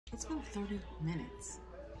It's been 30 minutes.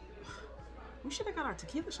 We should have got our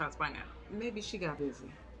tequila shots by now. Maybe she got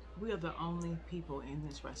busy. We are the only people in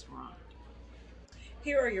this restaurant.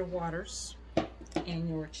 Here are your waters, and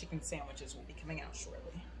your chicken sandwiches will be coming out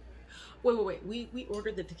shortly. Wait. We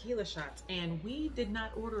ordered the tequila shots, and we did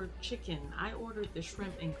not order chicken. I ordered the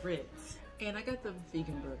shrimp and grits. And I got the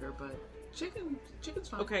vegan burger, but chicken's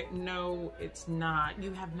fine. Okay, no, it's not.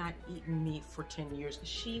 You have not eaten meat for 10 years.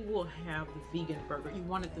 She will have the vegan burger. You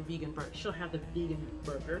wanted the vegan burger. She'll have the vegan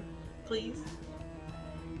burger. Please?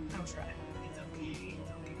 I'll try. It's okay.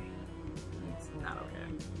 It's okay. It's not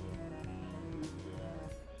okay.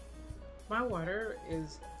 My water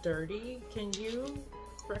is dirty. Can you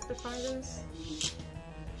rectify this?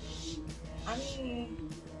 I mean,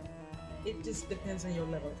 it just depends on your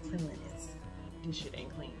level of cleanliness. This shit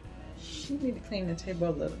ain't clean. You need to clean the table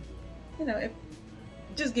a little. You know,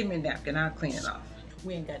 just give me a napkin, I'll clean it off.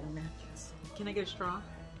 We ain't got no napkins. Can I get a straw?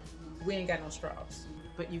 We ain't got no straws.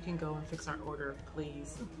 But you can go and fix our order,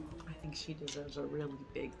 please. I think she deserves a really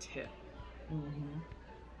big tip.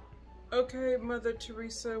 Okay, Mother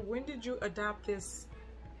Teresa, when did you adopt this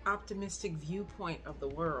optimistic viewpoint of the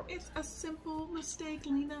world? It's a simple mistake,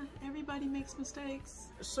 Lena. Everybody makes mistakes.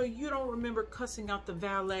 So you don't remember cussing out the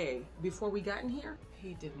valet before we got in here?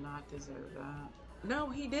 He did not deserve that. No,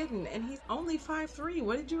 he didn't. And he's only 5'3".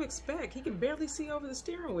 What did you expect? He can barely see over the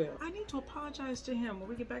steering wheel. I need to apologize to him when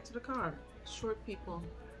we get back to the car. Short people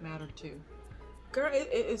matter too. Girl,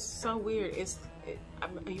 it is so weird.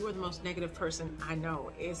 You are the most negative person I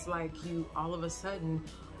know. It's like you all of a sudden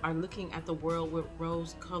are looking at the world with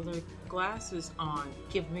rose-colored glasses on.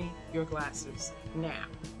 Give me your glasses now.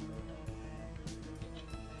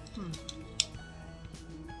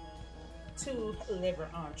 2 liver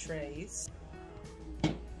entrees.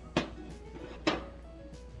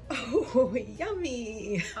 Oh,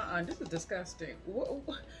 yummy. This is disgusting.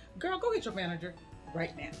 Girl, go get your manager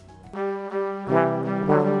right now.